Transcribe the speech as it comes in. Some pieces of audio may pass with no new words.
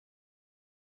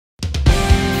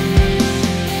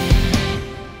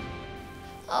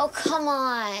come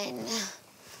on.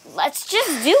 Let's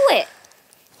just do it.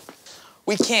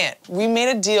 We can't. We made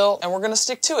a deal, and we're gonna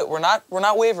stick to it. We're not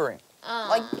wavering.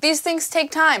 Like, these things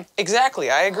take time.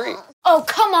 Exactly, I agree. Oh,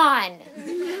 come on.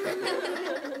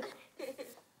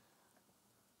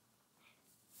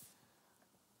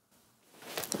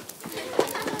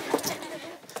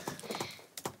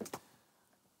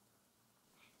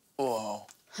 Whoa.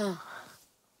 Huh.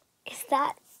 Is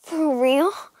that for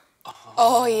real?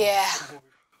 Oh, yeah.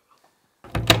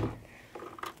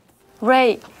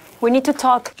 Ray, we need to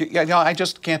talk. Yeah, I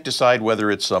just can't decide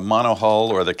whether it's a monohull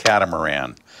or the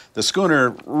catamaran. The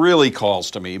schooner really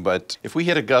calls to me, but if we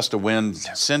hit a gust of wind,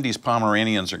 Cindy's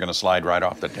Pomeranians are going to slide right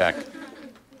off the deck.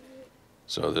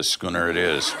 So the schooner it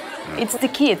is. It's the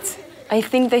kids. I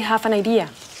think they have an idea.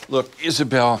 Look,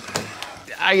 Isabel,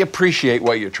 I appreciate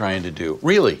what you're trying to do,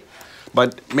 really.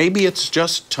 But maybe it's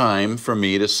just time for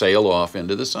me to sail off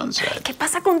into the sunset. ¿Qué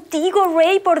pasa contigo,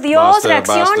 Ray? Por Dios, Basta,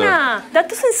 reacciona. basta. That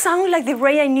doesn't sound like the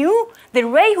Ray I knew. The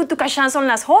Ray who took a chance on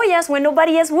Las Joyas when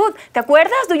nobody else would. ¿Te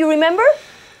acuerdas? Do you remember?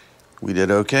 We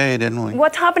did okay, didn't we?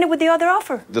 What happened with the other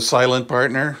offer? The silent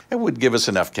partner, it would give us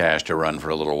enough cash to run for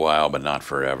a little while, but not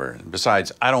forever.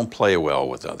 Besides, I don't play well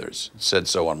with others. It said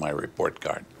so on my report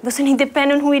card. Doesn't it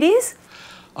depend on who it is?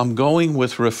 I'm going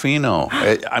with Rufino.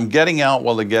 I'm getting out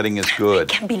while the getting is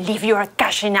good. I can't believe you are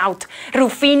cashing out.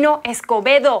 Rufino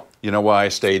Escobedo. You know why I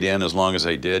stayed in as long as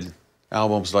I did?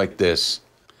 Albums like this.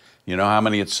 You know how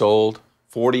many it sold?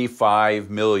 45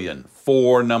 million.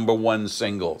 4 #1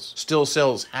 singles. Still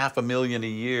sells $500,000 a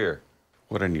year.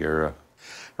 What an era.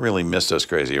 I really miss those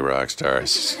crazy rock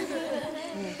stars.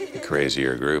 The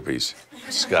crazier groupies.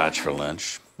 Scotch for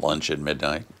lunch. Lunch at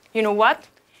midnight. You know what?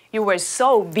 You were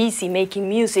so busy making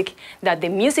music that the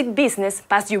music business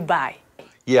passed you by.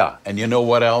 Yeah, and you know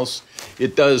what else?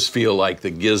 It does feel like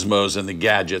the gizmos and the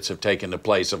gadgets have taken the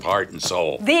place of heart and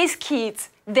soul. These kids,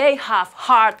 they have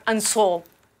heart and soul.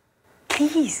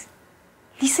 Please,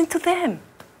 listen to them.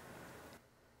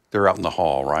 They're out in the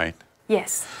hall, right?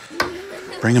 Yes.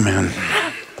 Bring them in.